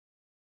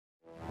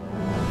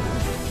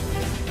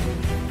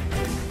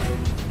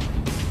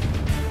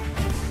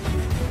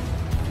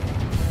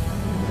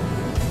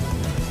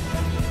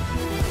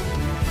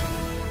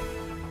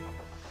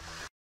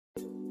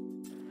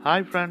Hi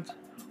friends,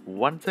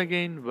 once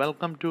again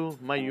welcome to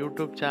my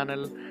YouTube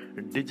channel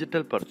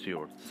Digital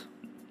Pursuits.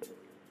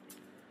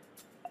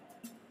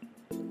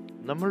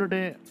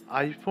 നമ്മളുടെ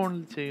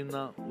ഐഫോണിൽ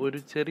ചെയ്യുന്ന ഒരു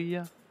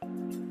ചെറിയ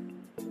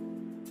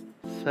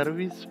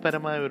സർവീസ്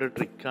പരമായ ഒരു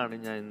ട്രിക്കാണ്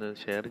ഞാൻ ഇന്ന്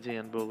ഷെയർ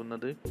ചെയ്യാൻ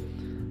പോകുന്നത്.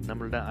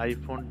 നമ്മളുടെ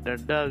ഐഫോൺ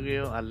ഡെഡ്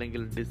ആകുകയോ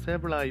അല്ലെങ്കിൽ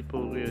ഡിസേബിൾ ആയി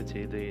പോവുകയോ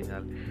ചെയ്തു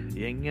കഴിഞ്ഞാൽ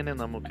എങ്ങനെ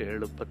നമുക്ക്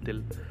എളുപ്പത്തിൽ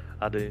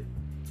അത്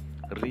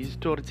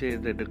റീസ്റ്റോർ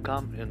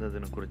ചെയ്തെടുക്കാം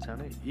എന്നതിനെ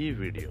കുറിച്ചാണ് ഈ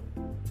വീഡിയോ.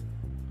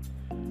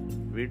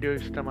 വീഡിയോ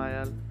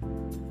ഇഷ്ടമായാൽ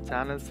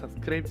ചാനൽ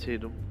സബ്സ്ക്രൈബ്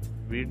ചെയ്തും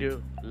വീഡിയോ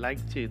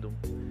ലൈക്ക് ചെയ്തും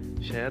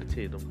ഷെയർ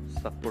ചെയ്തും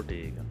സപ്പോർട്ട്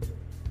ചെയ്യുക.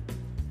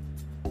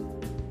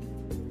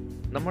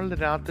 നമ്മൾ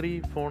രാത്രി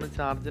ഫോൺ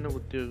ചാർജിന്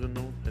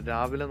കുത്തിവെക്കുന്നു,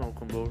 രാവിലെ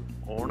നോക്കുമ്പോൾ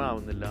ഓൺ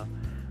ആവുന്നില്ല,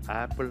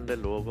 ആപ്പിളിൻ്റെ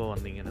ലോഗോ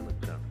വന്നിങ്ങനെ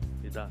നിൽക്കുകയാണ്.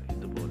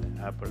 ഇതുപോലെ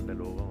ആപ്പിളിൻ്റെ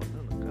ലോഗോ വന്ന്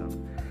നിൽക്കുകയാണ്,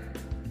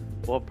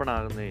 ഓപ്പൺ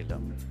ആകുന്നേയില്ല.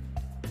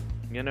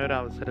 ഇങ്ങനെ ഒരു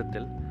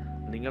അവസരത്തിൽ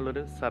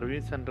നിങ്ങളൊരു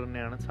സർവീസ്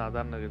സെൻറ്ററിനെയാണ്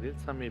സാധാരണഗതിയിൽ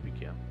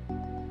സമീപിക്കുക.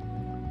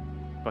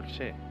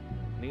 പക്ഷേ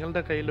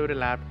നിങ്ങളുടെ കയ്യിൽ ഒരു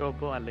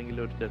ലാപ്ടോപ്പോ അല്ലെങ്കിൽ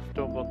ഒരു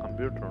ഡെസ്ക്ടോപ്പോ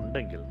കമ്പ്യൂട്ടർ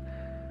ഉണ്ടെങ്കിൽ,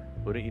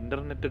 ഒരു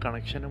ഇൻ്റർനെറ്റ്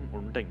കണക്ഷനും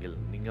ഉണ്ടെങ്കിൽ,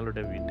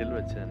 നിങ്ങളുടെ വീട്ടിൽ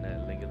വെച്ച് തന്നെ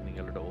അല്ലെങ്കിൽ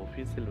നിങ്ങളുടെ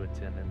ഓഫീസിൽ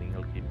വെച്ച് തന്നെ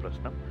നിങ്ങൾക്ക് ഈ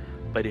പ്രശ്നം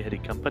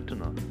പരിഹരിക്കാൻ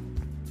പറ്റുന്നതാണ്.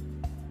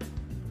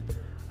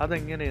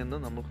 അതെങ്ങനെയെന്ന്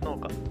നമുക്ക്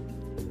നോക്കാം.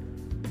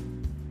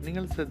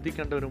 നിങ്ങൾ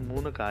ശ്രദ്ധിക്കേണ്ട ഒരു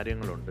 3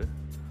 കാര്യങ്ങളുണ്ട്.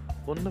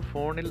 ഒന്ന്,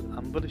 ഫോണിൽ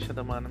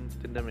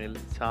 50% മേൽ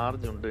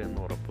ചാർജ് ഉണ്ട് എന്ന്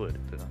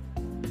ഉറപ്പുവരുത്തുക.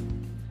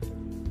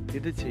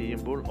 ഇത്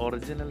ചെയ്യുമ്പോൾ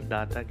ഒറിജിനൽ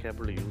ഡാറ്റ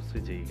കേബിൾ യൂസ്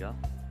ചെയ്യുക.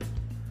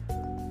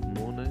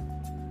 3,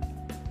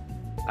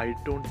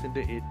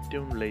 ഐട്യൂൺസിൻ്റെ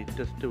ഏറ്റവും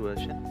ലേറ്റസ്റ്റ്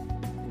വേർഷൻ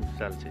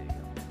ഇൻസ്റ്റാൾ ചെയ്യുക.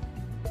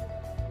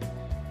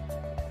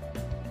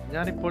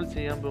 ഞാനിപ്പോൾ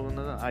ചെയ്യാൻ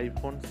പോകുന്നത്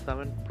iPhone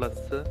 7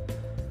 Plus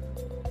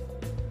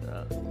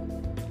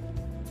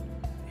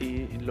ഈ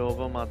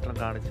ലോഗോ മാത്രം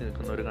കാണിച്ച്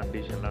നിൽക്കുന്ന ഒരു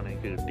കണ്ടീഷനിലാണ്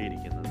എനിക്ക്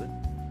കിട്ടിയിരിക്കുന്നത്.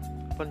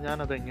 അപ്പം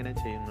ഞാനതെങ്ങനെ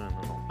ചെയ്യുന്നു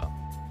എന്ന് നോക്കാം.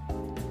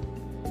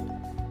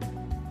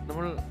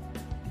 നമ്മൾ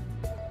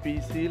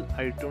PC-യിൽ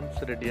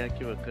ഐട്യൂൺസ്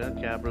റെഡിയാക്കി വെക്കുക,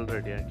 കേബിൾ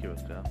റെഡിയാക്കി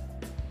വെക്കുക.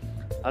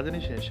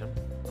 അതിനുശേഷം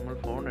നമ്മൾ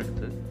ഫോൺ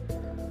എടുത്ത്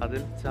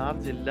അതിൽ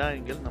ചാർജ് ഇല്ല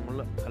എങ്കിൽ നമ്മൾ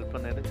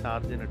അല്പനേരം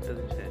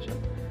ചാർജിനിട്ടതിന് ശേഷം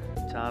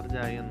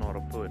ചാർജായി എന്ന്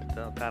ഉറപ്പ്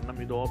വരുത്തുക. കാരണം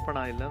ഇത് ഓപ്പൺ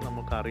ആയില്ല,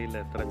 നമുക്കറിയില്ല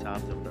എത്ര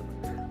ചാർജ് ഉണ്ടെന്ന്.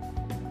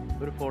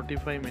 ഒരു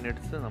 45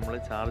 മിനിറ്റ്സ് നമ്മൾ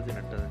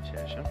ചാർജിനിട്ടതിന്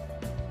ശേഷം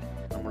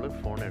നമ്മൾ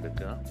ഫോൺ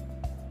എടുക്കുക.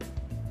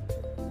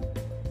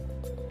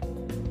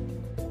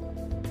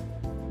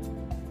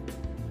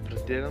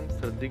 പ്രത്യേകം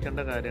ശ്രദ്ധിക്കേണ്ട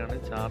കാര്യമാണ്,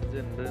 ചാർജ്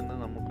ഉണ്ട് എന്ന്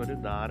നമുക്കൊരു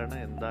ധാരണ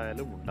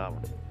എന്തായാലും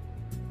ഉണ്ടാവണം.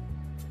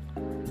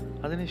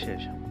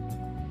 അതിനുശേഷം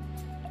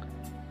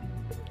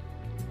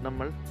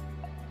നമ്മൾ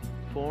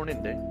ഫോണ്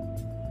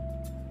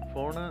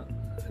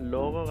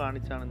ലോഗോ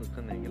കാണിച്ചാണ്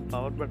നിൽക്കുന്നതെങ്കിൽ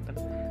പവർ ബട്ടൺ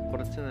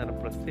കുറച്ച് നേരം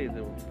പ്രസ് ചെയ്ത്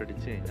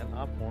പിടിച്ചു കഴിഞ്ഞാൽ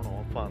ആ ഫോൺ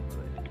ഓഫ്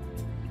ആകുന്നതായിരിക്കും.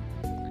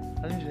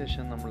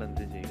 അതിനുശേഷം നമ്മൾ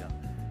എന്ത് ചെയ്യുക,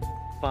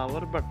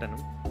 പവർ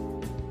ബട്ടണും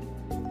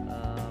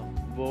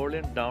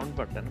വോളിയം ഡൗൺ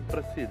ബട്ടണും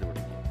പ്രസ് ചെയ്ത്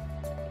പിടിക്കുക.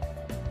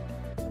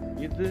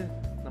 ഇത്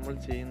നമ്മൾ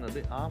ചെയ്യുന്നത്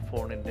ആ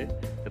ഫോണിൻ്റെ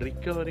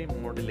റിക്കവറി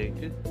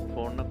മോഡിലേക്ക്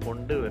ഫോണിനെ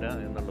കൊണ്ടുവരിക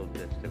എന്നുള്ള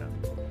ഉദ്ദേശത്തിലാണ്.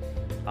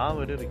 ആ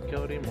ഒരു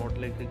റിക്കവറി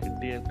മോഡിലേക്ക്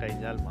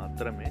കഴിഞ്ഞാൽ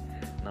മാത്രമേ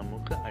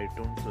നമുക്ക്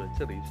ഐട്യൂൺസ്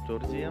വെച്ച് റീസ്റ്റോർ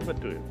ചെയ്യാൻ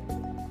പറ്റുകയുള്ളൂ.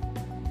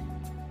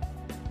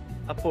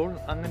 അപ്പോൾ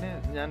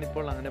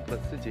ഞാനിപ്പോൾ അങ്ങനെ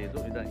പ്രസ് ചെയ്തു.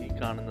 ഈ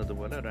കാണുന്നത്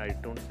പോലെ ഒരു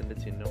ഐട്യൂൺസിൻ്റെ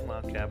ചിഹ്നവും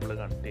ആ കേബിൾ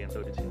കണക്ട് ചെയ്യേണ്ട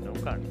ഒരു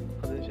ചിഹ്നവും കാണിക്കും.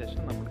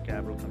 അതിനുശേഷം നമ്മൾ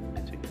കേബിൾ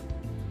കണക്ട് ചെയ്യും.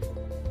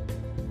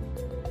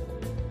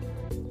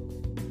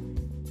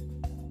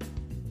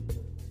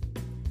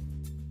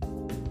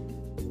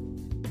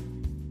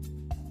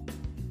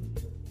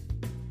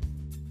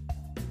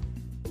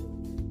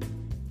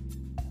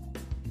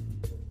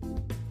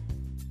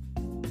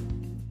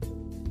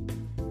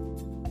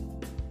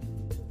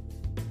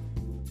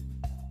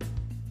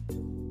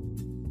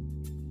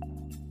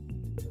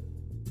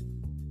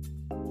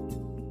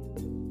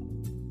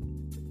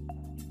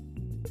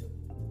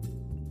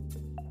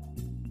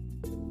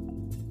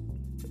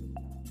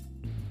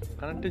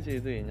 കണക്ട്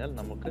ചെയ്ത് കഴിഞ്ഞാൽ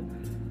നമുക്ക്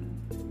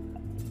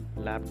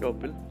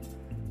ലാപ്ടോപ്പിൽ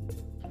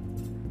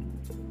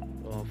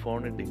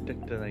ഫോൺ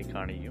ഡിറ്റക്റ്റഡായി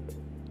കാണിക്കും.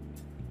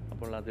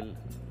 അപ്പോൾ അതിൽ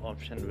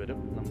ഓപ്ഷൻ വരും.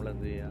 നമ്മൾ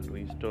എന്ത് ചെയ്യുക,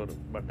 റീസ്റ്റോർ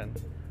ബട്ടൺ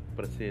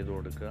പ്രസ് ചെയ്ത്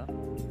കൊടുക്കുക.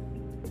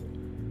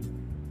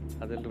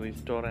 അതിൽ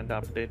റീസ്റ്റോർ ആൻഡ്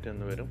അപ്ഡേറ്റ്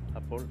എന്ന് വരും.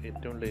 അപ്പോൾ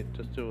ഏറ്റവും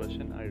ലേറ്റസ്റ്റ്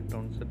വേർഷൻ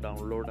ഐട്യൂൺസ്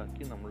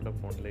ഡൗൺലോഡാക്കി നമ്മളുടെ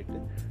ഫോണിലേക്ക്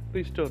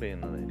റീസ്റ്റോർ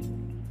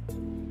ചെയ്യുന്നതായിരിക്കും.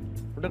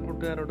 ഇവിടെ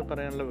കൂട്ടുകാരോട്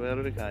പറയാനുള്ള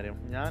വേറൊരു കാര്യം,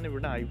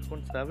 ഞാനിവിടെ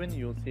iPhone 7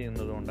 യൂസ്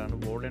ചെയ്യുന്നത് കൊണ്ടാണ്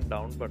വോളിയം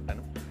ഡൗൺ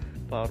ബട്ടണും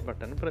പവർ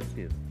ബട്ടണും പ്രസ്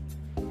ചെയ്തത്.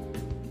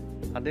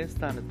 അതേ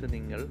സ്ഥാനത്ത്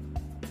നിങ്ങൾ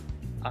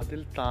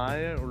അതിൽ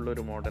താഴെ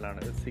ഉള്ളൊരു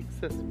മോഡലാണ്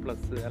 6S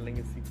Plus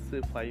അല്ലെങ്കിൽ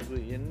 6, 5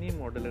 എന്നീ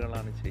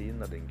മോഡലുകളാണ്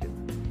ചെയ്യുന്നതെങ്കിൽ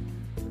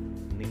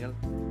നിങ്ങൾ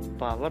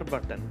പവർ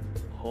ബട്ടൺ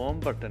ഹോം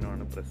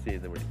ബട്ടനുമാണ് പ്രസ്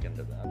ചെയ്ത്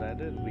പിടിക്കേണ്ടത്.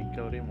 അതായത്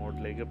റിക്കവറി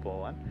മോഡിലേക്ക്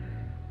പോകാൻ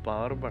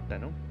പവർ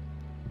ബട്ടണും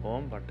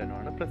ഹോം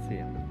ബട്ടനുമാണ് പ്രസ്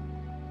ചെയ്യേണ്ടത്.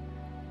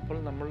 അപ്പോൾ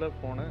നമ്മളുടെ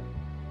ഫോണ്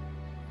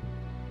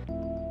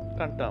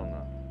കണക്ട്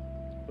ആവുന്നതാണ്.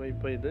 അപ്പോൾ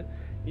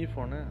ഈ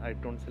ഫോണ്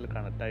ഐട്യൂൺസിൽ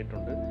കണക്ട്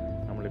ആയിട്ടുണ്ട്.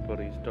 നമ്മളിപ്പോൾ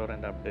റീസ്റ്റോർ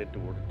ആൻഡ് അപ്ഡേറ്റ്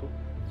കൊടുത്തു.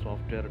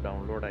 സോഫ്റ്റ്വെയർ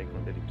ഡൗൺലോഡ്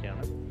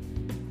ആയിക്കൊണ്ടിരിക്കുകയാണ്.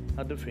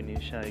 അത്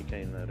ഫിനിഷ് ആയി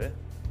കഴിയുന്നവരെ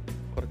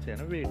കുറച്ച്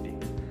നേരം വെയിറ്റ്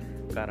ചെയ്യും.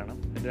 കാരണം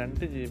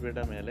 2 GB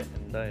മേലെ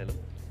എന്തായാലും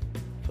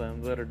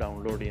ഫേംവെയർ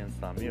ഡൗൺലോഡ് ചെയ്യാൻ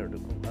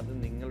സമയമെടുക്കും. അത്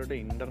നിങ്ങളുടെ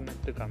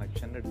ഇൻ്റർനെറ്റ്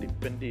കണക്ഷനെ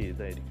ഡിപ്പെൻഡ്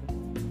ചെയ്തായിരിക്കും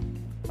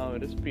ആ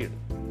ഒരു സ്പീഡ്.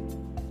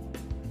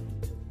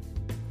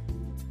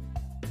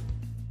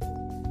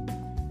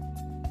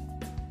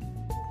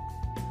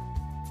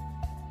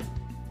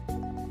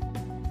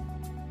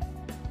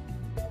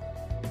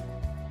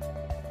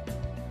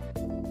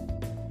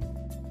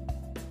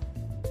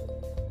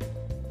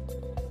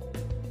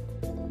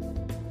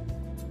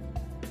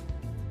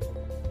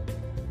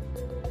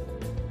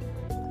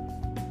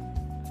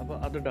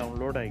 അപ്പോൾ അത്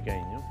ഡൗൺലോഡ് ആയി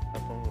കഴിഞ്ഞു.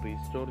 അപ്പം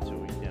റീസ്റ്റോർ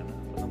ചോദിക്കുകയാണ്.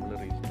 അപ്പോൾ നമ്മൾ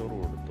റീസ്റ്റോർ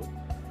കൊടുത്തു.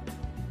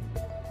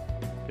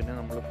 പിന്നെ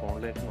നമ്മൾ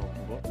ഫോണിലേക്ക്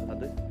നോക്കുമ്പോൾ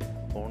അത്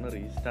ഫോൺ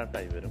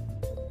റീസ്റ്റാർട്ടായി വരും.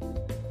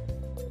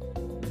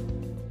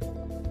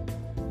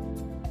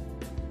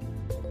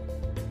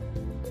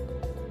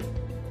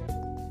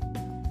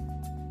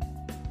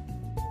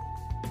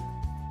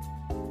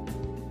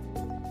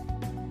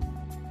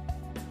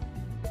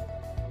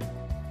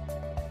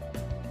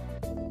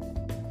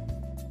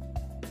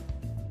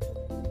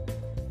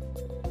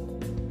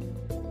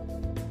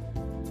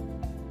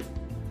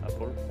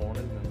 അപ്പോൾ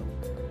ഫോണിൽ നിന്നും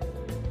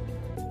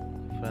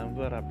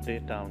ഫേംവെയർ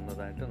അപ്ഡേറ്റ്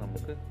ആവുന്നതായിട്ട്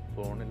നമുക്ക്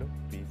ഫോണിലും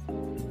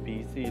പി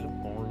സിയിലും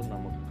ഫോണിലും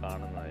നമുക്ക്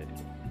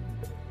കാണുന്നതായിരിക്കും.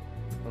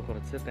 അപ്പോൾ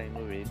കുറച്ച് ടൈം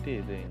വെയിറ്റ്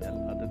ചെയ്ത് കഴിഞ്ഞാൽ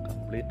അത്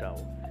കംപ്ലീറ്റ്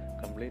ആവും.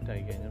 കംപ്ലീറ്റ്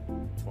ആയി കഴിഞ്ഞാൽ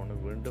ഫോൺ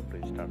വീണ്ടും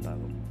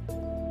റീസ്റ്റാർട്ടാകും.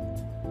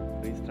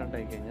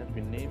 റീസ്റ്റാർട്ടായി കഴിഞ്ഞാൽ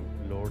പിന്നെയും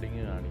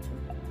ലോഡിങ് കാണിക്കും.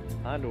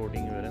 ആ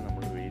ലോഡിങ് വരെ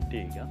നമ്മൾ വെയിറ്റ്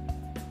ചെയ്യുക.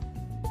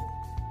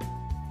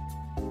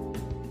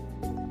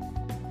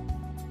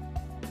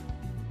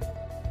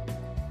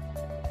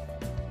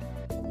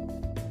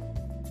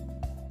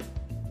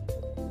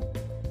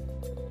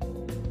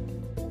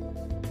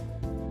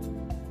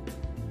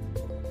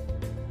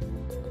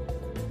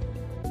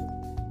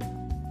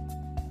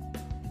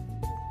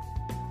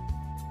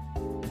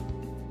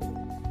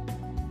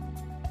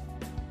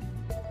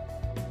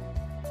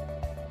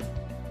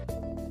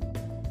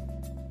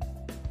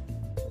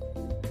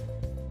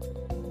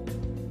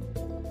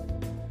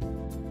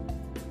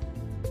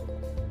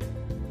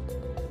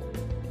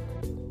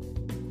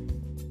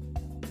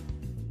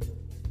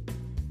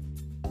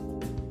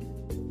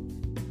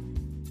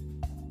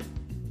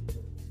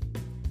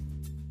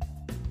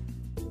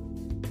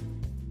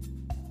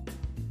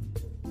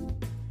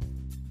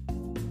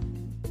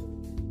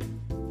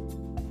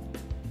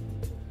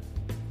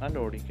 ആ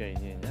ലോഡിങ്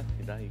കഴിഞ്ഞ് കഴിഞ്ഞാൽ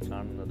ഇതായി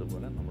കാണുന്നത്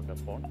പോലെ നമ്മുടെ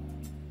ഫോൺ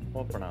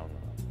ഓപ്പൺ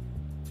ആവുന്നതാണ്.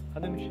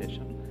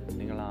 അതിനുശേഷം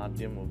നിങ്ങൾ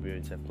ആദ്യം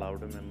ഉപയോഗിച്ച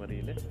ക്ലൗഡ്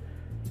മെമ്മറിയിൽ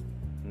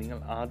നിങ്ങൾ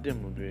ആദ്യം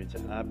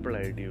ഉപയോഗിച്ച ആപ്പിൾ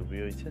ID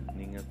ഉപയോഗിച്ച്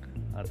നിങ്ങൾക്ക്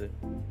അത്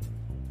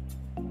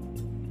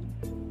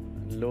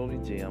ലോഗിൻ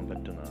ചെയ്യാൻ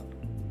പറ്റുന്നതാണ്.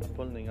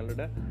 അപ്പോൾ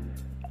നിങ്ങളുടെ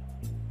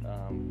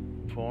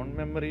ഫോൺ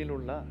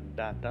മെമ്മറിയിലുള്ള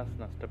ഡാറ്റാസ്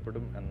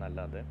നഷ്ടപ്പെടും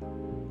എന്നല്ലാതെ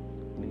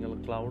നിങ്ങൾ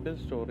ക്ലൗഡിൽ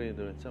സ്റ്റോർ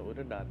ചെയ്ത് വെച്ച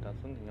ഒരു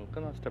ഡാറ്റാസും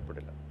നിങ്ങൾക്ക്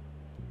നഷ്ടപ്പെടില്ല.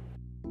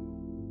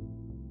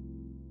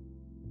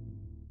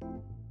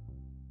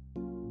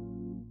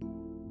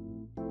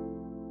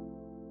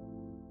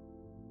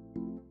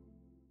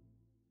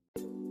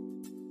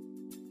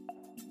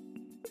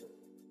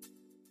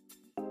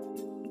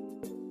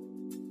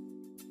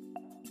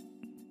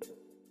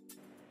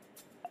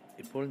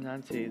 ഇപ്പോൾ ഞാൻ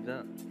ചെയ്ത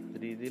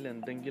രീതിയിൽ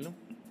എന്തെങ്കിലും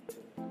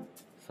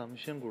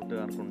സംശയം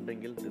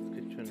കൂട്ടുകാർക്കുണ്ടെങ്കിൽ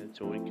ഡിസ്ക്രിപ്ഷനിൽ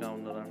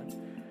ചോദിക്കാവുന്നതാണ്.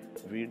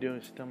 വീഡിയോ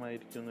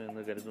ഇഷ്ടമായിരിക്കുന്നു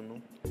എന്ന് കരുതുന്നു.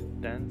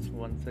 Thanks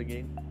once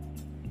again.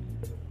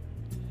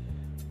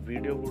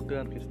 വീഡിയോ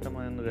കൂട്ടുകാർക്ക്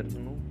ഇഷ്ടമായെന്ന്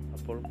കരുതുന്നു.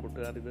 അപ്പോൾ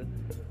കൂട്ടുകാർ ഇത്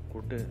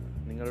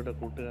നിങ്ങളുടെ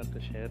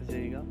കൂട്ടുകാർക്ക് ഷെയർ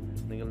ചെയ്യുക.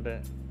 നിങ്ങളുടെ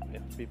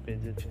FB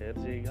പേജിൽ ഷെയർ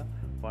ചെയ്യുക.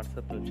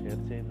 വാട്സപ്പിൽ ഷെയർ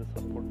ചെയ്ത്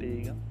സപ്പോർട്ട്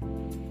ചെയ്യുക.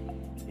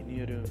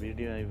 ഇനിയൊരു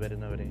വീഡിയോ ആയി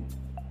വരുന്നവരെ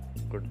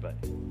ഗുഡ് ബൈ.